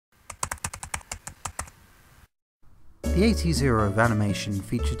The 80s era of animation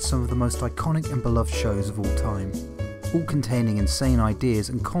featured some of the most iconic and beloved shows of all time, all containing insane ideas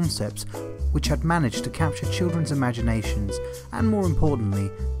and concepts which had managed to capture children's imaginations and, more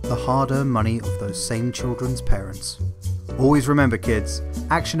importantly, the hard-earned money of those same children's parents. Always remember, kids,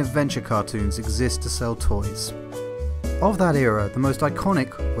 action-adventure cartoons exist to sell toys. Of that era, the most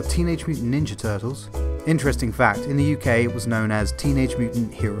iconic were Teenage Mutant Ninja Turtles. Interesting fact, in the UK it was known as Teenage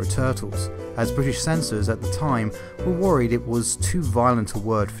Mutant Hero Turtles, as British censors at the time were worried it was too violent a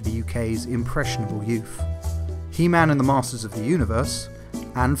word for the UK's impressionable youth. He-Man and the Masters of the Universe,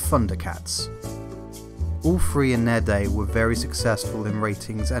 and Thundercats. All three in their day were very successful in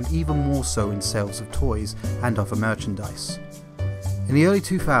ratings and even more so in sales of toys and other merchandise. In the early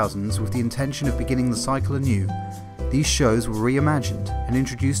 2000s, with the intention of beginning the cycle anew, these shows were reimagined and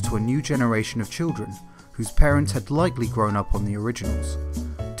introduced to a new generation of children, whose parents had likely grown up on the originals.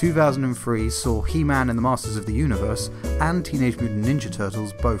 2003 saw He-Man and the Masters of the Universe and Teenage Mutant Ninja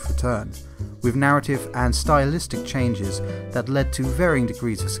Turtles both return, with narrative and stylistic changes that led to varying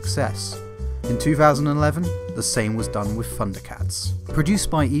degrees of success. In 2011, the same was done with Thundercats. Produced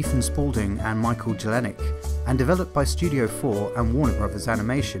by Ethan Spalding and Michael Jelenic, and developed by Studio 4 and Warner Bros.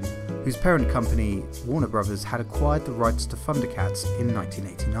 Animation, whose parent company, Warner Bros., had acquired the rights to Thundercats in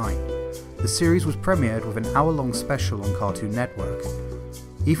 1989. The series was premiered with an hour-long special on Cartoon Network.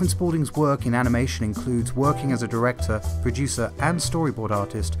 Ethan Spalding's work in animation includes working as a director, producer and storyboard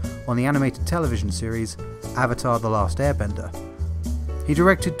artist on the animated television series Avatar: The Last Airbender. He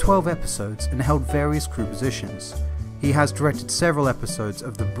directed 12 episodes and held various crew positions. He has directed several episodes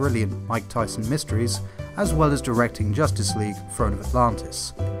of the brilliant Mike Tyson Mysteries, as well as directing Justice League: Throne of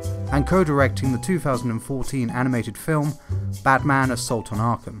Atlantis, and co-directing the 2014 animated film Batman: Assault on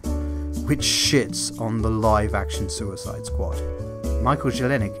Arkham, which shits on the live-action Suicide Squad. Michael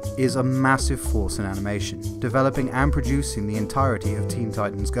Jelenic is a massive force in animation, developing and producing the entirety of Teen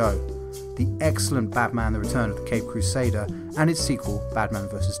Titans Go, the excellent Batman: The Return of the Caped Crusader and its sequel Batman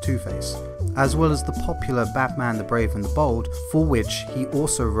vs. Two-Face, as well as the popular Batman the Brave and the Bold, for which he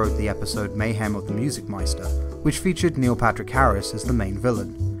also wrote the episode Mayhem of the Music Meister, which featured Neil Patrick Harris as the main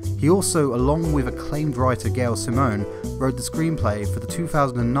villain. He also, along with acclaimed writer Gail Simone, wrote the screenplay for the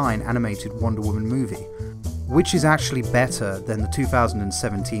 2009 animated Wonder Woman movie, which is actually better than the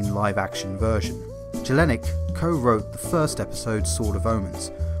 2017 live-action version. Jelenic co-wrote the first episode Sword of Omens,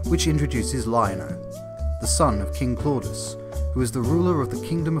 which introduces Lion-O, the son of King Claudus, who is the ruler of the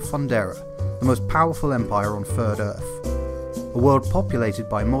Kingdom of Thundera, the most powerful empire on Third Earth, a world populated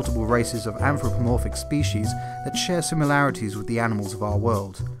by multiple races of anthropomorphic species that share similarities with the animals of our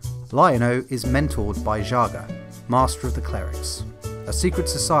world. Lion-O is mentored by Jaga, master of the clerics, a secret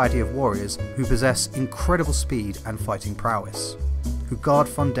society of warriors who possess incredible speed and fighting prowess, who guard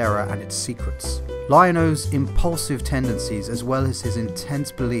Thundera and its secrets. Lion-O's impulsive tendencies, as well as his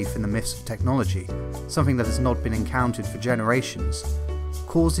intense belief in the myths of technology, something that has not been encountered for generations,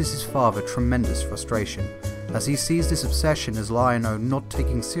 causes his father tremendous frustration, as he sees this obsession as Lion-O not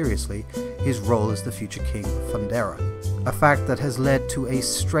taking seriously his role as the future king of Thundera, a fact that has led to a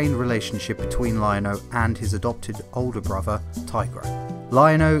strained relationship between Lion-O and his adopted older brother, Tigra.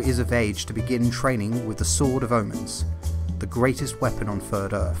 Lion-O is of age to begin training with the Sword of Omens, the greatest weapon on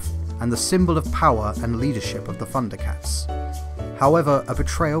Third Earth, and the symbol of power and leadership of the Thundercats. However, a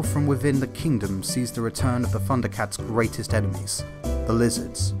betrayal from within the kingdom sees the return of the Thundercats' greatest enemies, the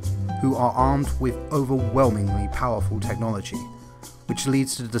Lizards, who are armed with overwhelmingly powerful technology, which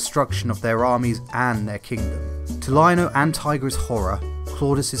leads to the destruction of their armies and their kingdom. To Lion-O and Tigra's horror,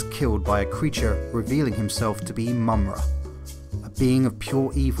 Claudus is killed by a creature revealing himself to be Mumm-Ra, a being of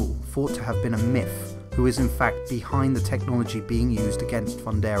pure evil thought to have been a myth, who is in fact behind the technology being used against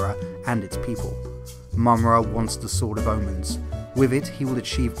Thundera and its people. Mumm-Ra wants the Sword of Omens. With it, he will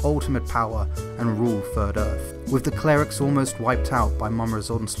achieve ultimate power and rule Third Earth. With the clerics almost wiped out by Mumm-Ra's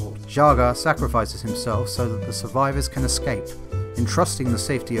onslaught, Jaga sacrifices himself so that the survivors can escape, entrusting the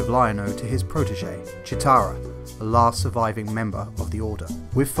safety of Lion-O to his protege, Chitara, the last surviving member of the Order.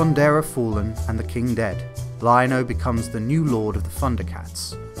 With Thundera fallen and the king dead, Lion-O becomes the new lord of the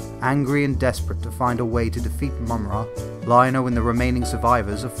Thundercats. Angry and desperate to find a way to defeat Mumm-Ra, Lion-O and the remaining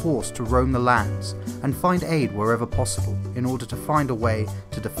survivors are forced to roam the lands and find aid wherever possible in order to find a way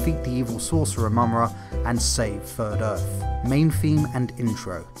to defeat the evil sorcerer Mumm-Ra and save Third Earth. Main theme and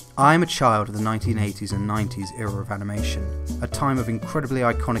intro. I am a child of the 1980s and 90s era of animation, a time of incredibly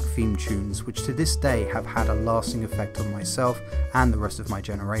iconic theme tunes which to this day have had a lasting effect on myself and the rest of my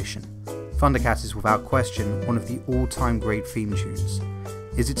generation. Thundercats is without question one of the all-time great theme tunes.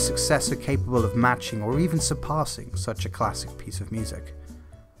 Is its successor capable of matching or even surpassing such a classic piece of music?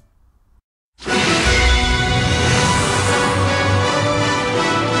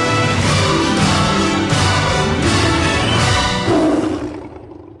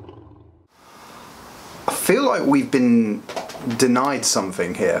 like we've been denied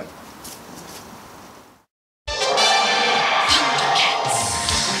something here.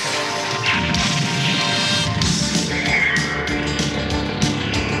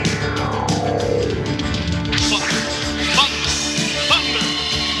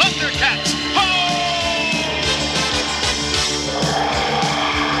 Thundercats!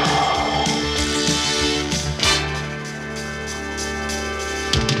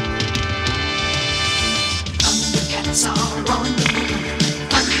 Thundercats are on the move.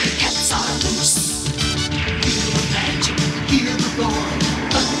 Thundercats are loose. Feel the magic, hear the roar.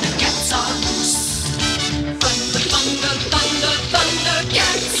 Thundercats are loose. Thunder, thunder, thunder,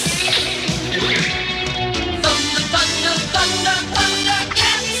 Thundercats. Thunder, thunder, thunder,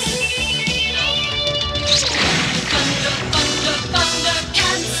 Thundercats. Thunder, thunder,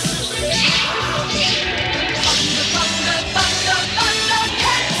 Thundercats. Thunder, thunder, thunder,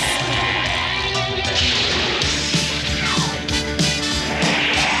 Thundercats.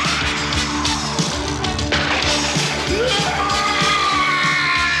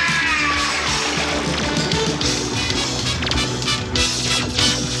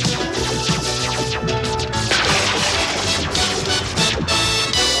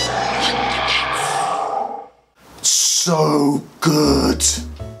 So good!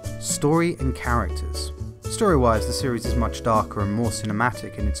 Story and characters. Story-wise, the series is much darker and more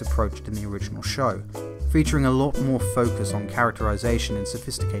cinematic in its approach than the original show, featuring a lot more focus on characterization and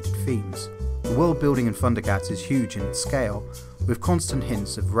sophisticated themes. The world building in Thundercats is huge in its scale, with constant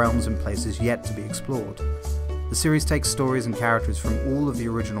hints of realms and places yet to be explored. The series takes stories and characters from all of the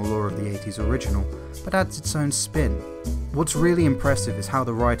original lore of the 80s original, but adds its own spin. What's really impressive is how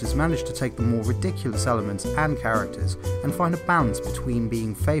the writers managed to take the more ridiculous elements and characters and find a balance between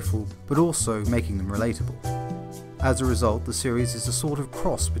being faithful but also making them relatable. As a result, the series is a sort of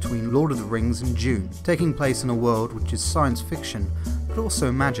cross between Lord of the Rings and Dune, taking place in a world which is science fiction but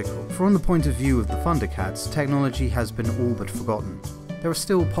also magical. From the point of view of the Thundercats, technology has been all but forgotten. There are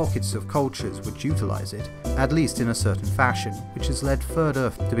still pockets of cultures which utilise it, at least in a certain fashion, which has led Third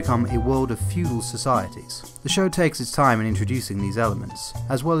Earth to become a world of feudal societies. The show takes its time in introducing these elements,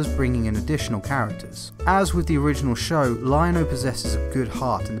 as well as bringing in additional characters. As with the original show, Lion-O possesses a good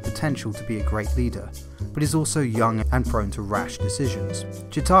heart and the potential to be a great leader, but is also young and prone to rash decisions.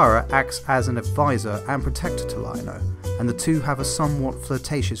 Chitara acts as an advisor and protector to Lion-O, and the two have a somewhat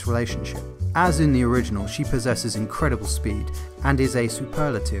flirtatious relationship. As in the original, she possesses incredible speed and is a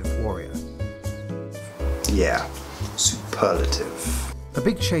superlative warrior. Yeah, superlative. A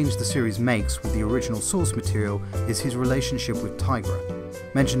big change the series makes with the original source material is his relationship with Tigra.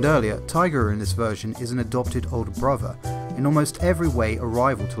 Mentioned earlier, Tigra in this version is an adopted older brother, in almost every way a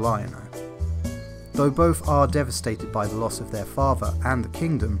rival to Lion-O. Though both are devastated by the loss of their father and the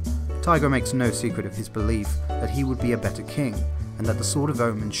kingdom, Tigra makes no secret of his belief that he would be a better king, and that the Sword of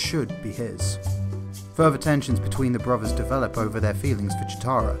Omens should be his. Further tensions between the brothers develop over their feelings for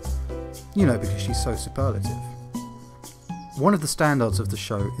Chitara, because she's so superlative. One of the standouts of the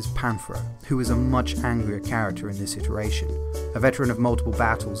show is Panthro, who is a much angrier character in this iteration, a veteran of multiple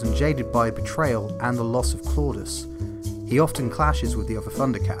battles and jaded by betrayal and the loss of Claudus. He often clashes with the other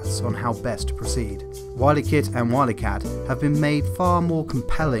Thundercats on how best to proceed. Wily Kit and Wily Cat have been made far more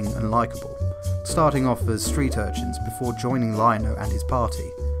compelling and likeable, starting off as street urchins before joining Lion-O and his party.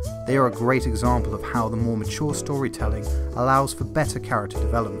 They are a great example of how the more mature storytelling allows for better character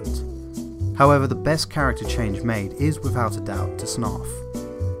development. However, the best character change made is without a doubt to Snarf.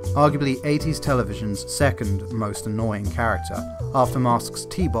 Arguably 80s television's second most annoying character, after Mask's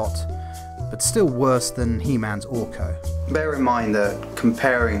T-Bot, but still worse than He-Man's Orko. Bear in mind that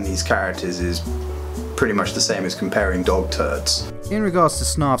comparing these characters is pretty much the same as comparing dog turds. In regards to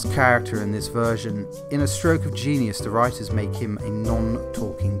Snarf's character in this version, in a stroke of genius the writers make him a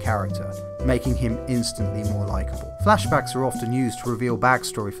non-talking character, making him instantly more likeable. Flashbacks are often used to reveal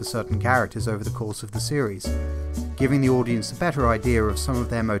backstory for certain characters over the course of the series, giving the audience a better idea of some of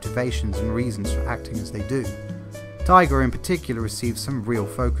their motivations and reasons for acting as they do. Tigra in particular receives some real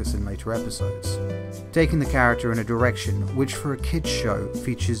focus in later episodes, taking the character in a direction which for a kids show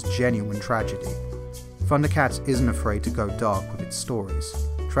features genuine tragedy. Thundercats isn't afraid to go dark with its stories.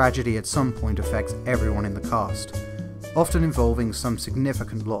 Tragedy at some point affects everyone in the cast, often involving some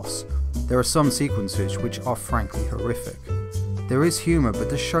significant loss. There are some sequences which are frankly horrific. There is humour, but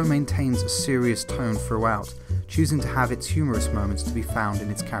the show maintains a serious tone throughout, choosing to have its humorous moments to be found in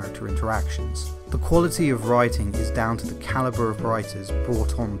its character interactions. The quality of writing is down to the calibre of writers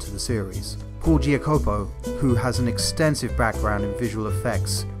brought on to the series. Paul Giacopo, who has an extensive background in visual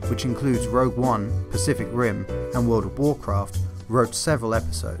effects, which includes Rogue One, Pacific Rim, and World of Warcraft, wrote several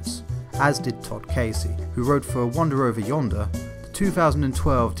episodes, as did Todd Casey, who wrote for Wander Over Yonder, the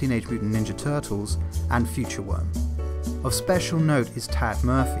 2012 Teenage Mutant Ninja Turtles, and Future Worm. Of special note is Tad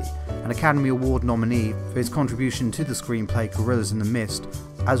Murphy, an Academy Award nominee for his contribution to the screenplay Gorillas in the Mist,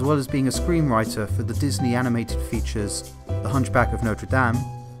 as well as being a screenwriter for the Disney animated features The Hunchback of Notre Dame,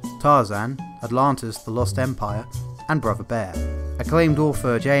 Tarzan, Atlantis, The Lost Empire, and Brother Bear. Acclaimed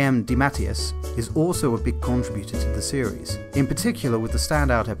author J.M. DeMatteis is also a big contributor to the series, in particular with the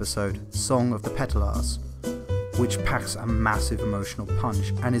standout episode Song of the Petalars, which packs a massive emotional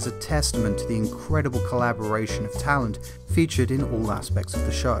punch and is a testament to the incredible collaboration of talent featured in all aspects of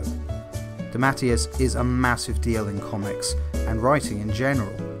the show. DeMatteis is a massive deal in comics and writing in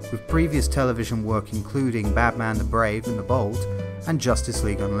general, with previous television work including Batman the Brave and the Bold and Justice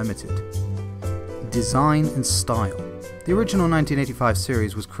League Unlimited. Design and style. The original 1985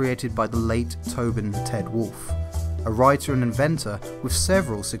 series was created by the late Tobin Ted Wolfe, a writer and inventor with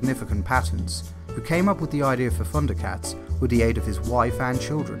several significant patents, who came up with the idea for Thundercats with the aid of his wife and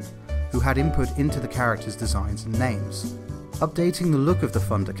children, who had input into the characters' designs and names. Updating the look of the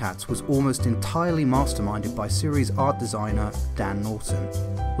Thundercats was almost entirely masterminded by series art designer Dan Norton.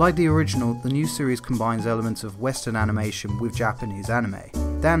 Like the original, the new series combines elements of Western animation with Japanese anime.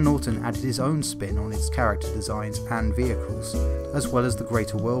 Dan Norton added his own spin on its character designs and vehicles, as well as the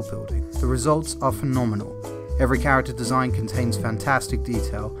greater world building. The results are phenomenal. Every character design contains fantastic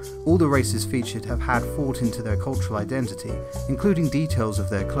detail. All the races featured have had thought into their cultural identity, including details of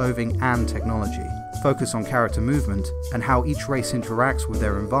their clothing and technology. Focus on character movement and how each race interacts with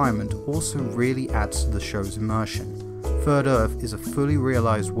their environment also really adds to the show's immersion. Third Earth is a fully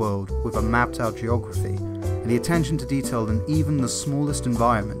realised world with a mapped out geography, and the attention to detail in even the smallest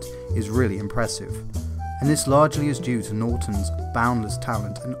environment is really impressive. And this largely is due to Norton's boundless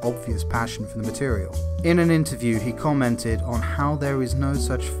talent and obvious passion for the material. In an interview, he commented on how there is no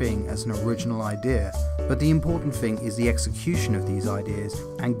such thing as an original idea, but the important thing is the execution of these ideas,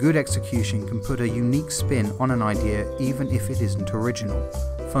 and good execution can put a unique spin on an idea even if it isn't original.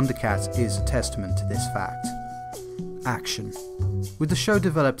 Thundercats is a testament to this fact. Action. With the show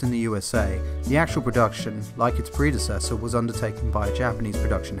developed in the USA, the actual production, like its predecessor, was undertaken by a Japanese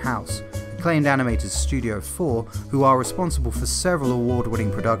production house, acclaimed animators Studio 4, who are responsible for several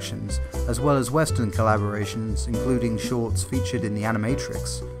award-winning productions, as well as Western collaborations including shorts featured in The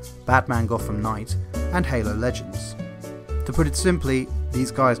Animatrix, Batman Gotham Knight, and Halo Legends. To put it simply, these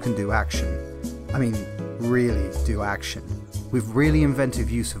guys can do action. I mean, really do action, with really inventive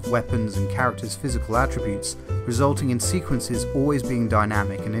use of weapons and characters' physical attributes, resulting in sequences always being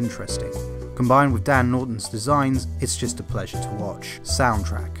dynamic and interesting. Combined with Dan Norton's designs, it's just a pleasure to watch.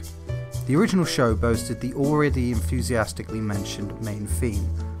 Soundtrack. The original show boasted the already enthusiastically mentioned main theme.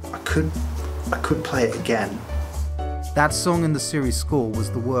 I could play it again. That song in the series score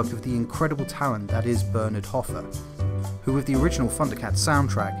was the work of the incredible talent that is Bernard Hoffer, who with the original Thundercats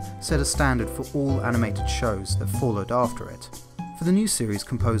soundtrack set a standard for all animated shows that followed after it. For the new series,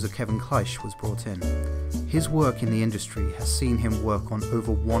 composer Kevin Kleisch was brought in. His work in the industry has seen him work on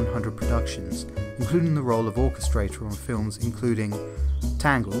over 100 productions, including the role of orchestrator on films including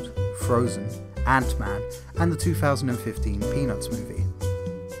Tangled, Frozen, Ant-Man, and the 2015 Peanuts movie.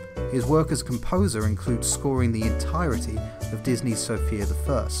 His work as composer includes scoring the entirety of Disney's Sophia the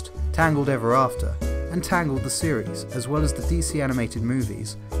First, Tangled Ever After, and Tangled the series, as well as the DC animated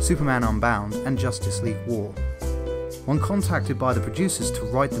movies, Superman Unbound and Justice League War. When contacted by the producers to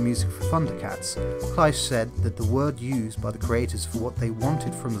write the music for Thundercats, Kleisch said that the word used by the creators for what they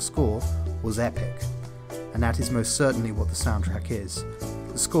wanted from the score was epic, and that is most certainly what the soundtrack is.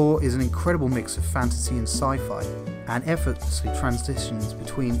 The score is an incredible mix of fantasy and sci-fi, and effortlessly transitions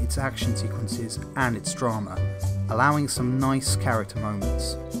between its action sequences and its drama, allowing some nice character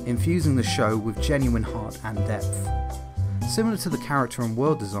moments, infusing the show with genuine heart and depth. Similar to the character and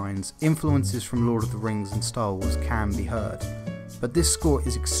world designs, influences from Lord of the Rings and Star Wars can be heard, but this score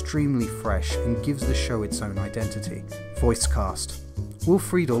is extremely fresh and gives the show its own identity. Voice cast. Will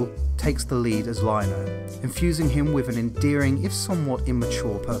Friedle takes the lead as Lionel, infusing him with an endearing, if somewhat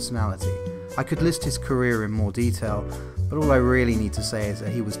immature personality. I could list his career in more detail, but all I really need to say is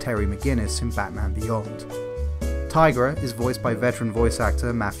that he was Terry McGinnis in Batman Beyond. Tigra is voiced by veteran voice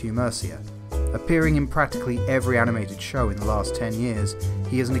actor Matthew Mercier. Appearing in practically every animated show in the last 10 years,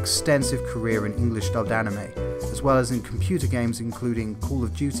 he has an extensive career in English dubbed anime, as well as in computer games including Call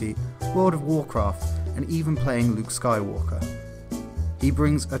of Duty, World of Warcraft, and even playing Luke Skywalker. He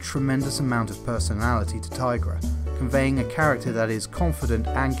brings a tremendous amount of personality to Tigra, conveying a character that is confident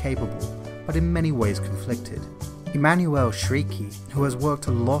and capable, but in many ways conflicted. Emmanuel Shrieky, who has worked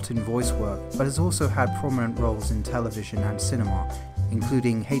a lot in voice work, but has also had prominent roles in television and cinema,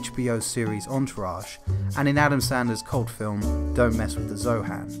 including HBO series Entourage, and in Adam Sandler's cult film Don't Mess with the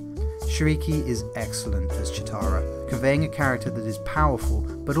Zohan. Shariki is excellent as Chitara, conveying a character that is powerful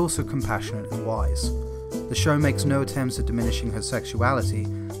but also compassionate and wise. The show makes no attempts at diminishing her sexuality,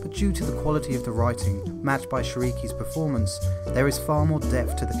 but due to the quality of the writing, matched by Shariki's performance, there is far more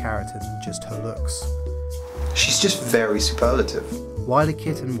depth to the character than just her looks. She's just very superlative. Wily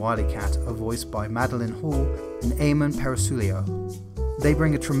Kit and Wily Cat are voiced by Madeline Hall and Eamon Perusulio. They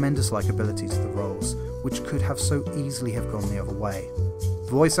bring a tremendous likability to the roles, which could have so easily have gone the other way.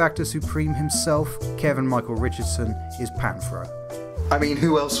 Voice actor supreme himself, Kevin Michael Richardson, is Panthro. I mean,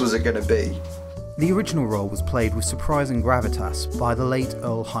 who else was it going to be? The original role was played with surprising gravitas by the late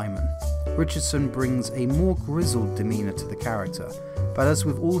Earl Hyman. Richardson brings a more grizzled demeanour to the character, but as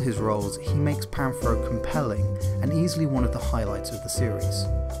with all his roles, he makes Panthro compelling and easily one of the highlights of the series.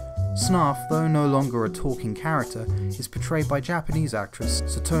 Snarf, though no longer a talking character, is portrayed by Japanese actress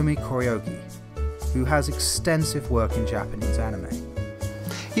Satomi Koryogi, who has extensive work in Japanese anime.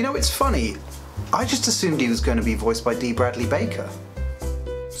 You know, it's funny, I just assumed he was going to be voiced by D. Bradley Baker.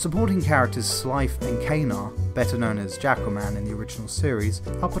 Supporting characters Slife and Kanar, better known as Jackalman in the original series,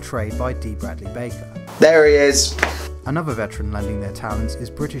 are portrayed by D. Bradley Baker. There he is! Another veteran lending their talents is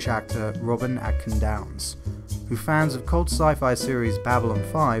British actor Robin Atkin-Downes, who fans of cult sci-fi series Babylon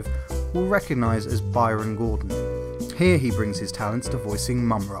 5 will recognise as Byron Gordon. Here he brings his talents to voicing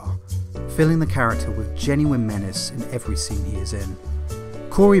Mumm-Ra, filling the character with genuine menace in every scene he is in.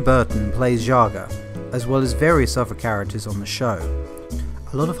 Corey Burton plays Jaga, as well as various other characters on the show.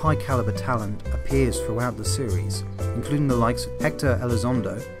 A lot of high caliber talent appears throughout the series, including the likes of Hector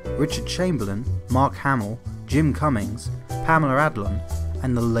Elizondo, Richard Chamberlain, Mark Hamill, Jim Cummings, Pamela Adlon,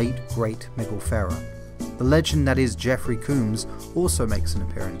 and the late great Miguel Ferrer. The legend that is Jeffrey Combs also makes an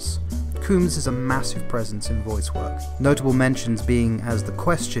appearance. Combs is a massive presence in voice work, notable mentions being as the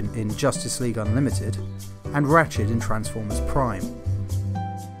Question in Justice League Unlimited, and Ratchet in Transformers Prime.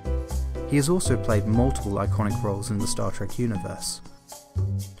 He has also played multiple iconic roles in the Star Trek universe.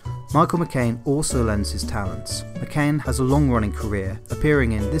 Michael McCain also lends his talents. McCain has a long-running career,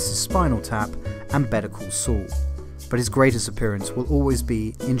 appearing in This Is Spinal Tap and Better Call Saul, but his greatest appearance will always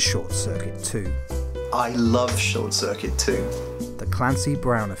be in Short Circuit 2. I love Short Circuit 2. The Clancy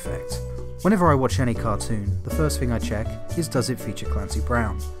Brown Effect. Whenever I watch any cartoon, the first thing I check is does it feature Clancy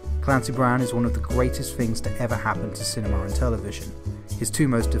Brown. Clancy Brown is one of the greatest things to ever happen to cinema and television. His two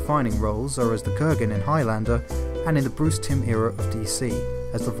most defining roles are as the Kurgan in Highlander and in the Bruce Timm era of DC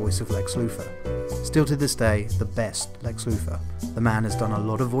as the voice of Lex Luthor. Still to this day, the best Lex Luthor. The man has done a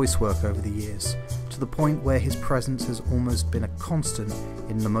lot of voice work over the years, to the point where his presence has almost been a constant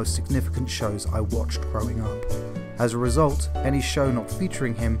in the most significant shows I watched growing up. As a result, any show not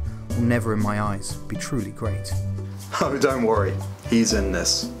featuring him will never in my eyes be truly great. Oh, don't worry, he's in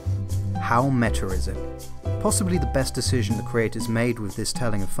this. How meta is it? Possibly the best decision the creators made with this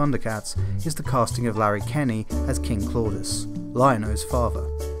telling of Thundercats is the casting of Larry Kenney as King Claudus, Lion-O's father.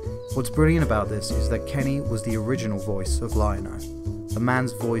 What's brilliant about this is that Kenney was the original voice of Lion-O. The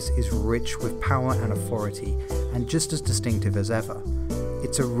man's voice is rich with power and authority, and just as distinctive as ever.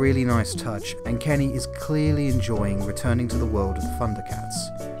 It's a really nice touch, and Kenney is clearly enjoying returning to the world of the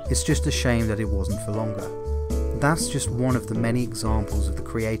Thundercats. It's just a shame that it wasn't for longer. That's just one of the many examples of the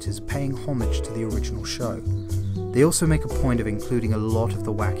creators paying homage to the original show. They also make a point of including a lot of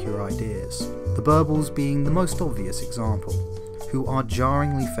the wackier ideas, the Burbles being the most obvious example, who are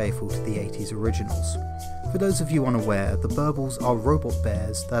jarringly faithful to the 80s originals. For those of you unaware, the Burbles are robot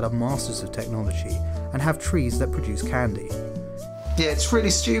bears that are masters of technology and have trees that produce candy. Yeah, it's really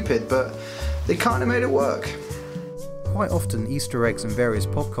stupid, but they kind of made it work. Quite often, Easter eggs and various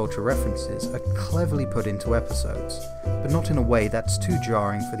pop culture references are cleverly put into episodes, but not in a way that's too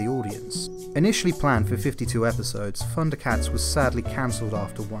jarring for the audience. Initially planned for 52 episodes, Thundercats was sadly cancelled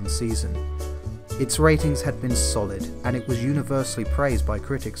after one season. Its ratings had been solid, and it was universally praised by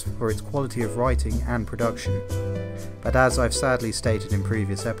critics for its quality of writing and production. But as I've sadly stated in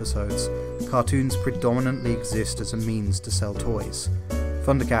previous episodes, cartoons predominantly exist as a means to sell toys.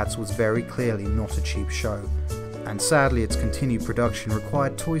 Thundercats was very clearly not a cheap show, and sadly its continued production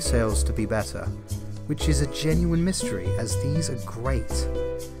required toy sales to be better, which is a genuine mystery as these are great.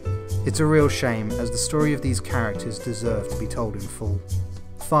 It's a real shame as the story of these characters deserve to be told in full.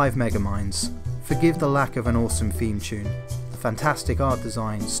 5 Megaminds. Forgive the lack of an awesome theme tune. The fantastic art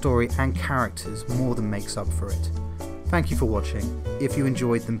design, story and characters more than makes up for it. Thank you for watching. If you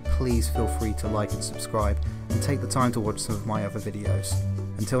enjoyed them, please feel free to like and subscribe and take the time to watch some of my other videos.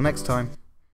 Until next time.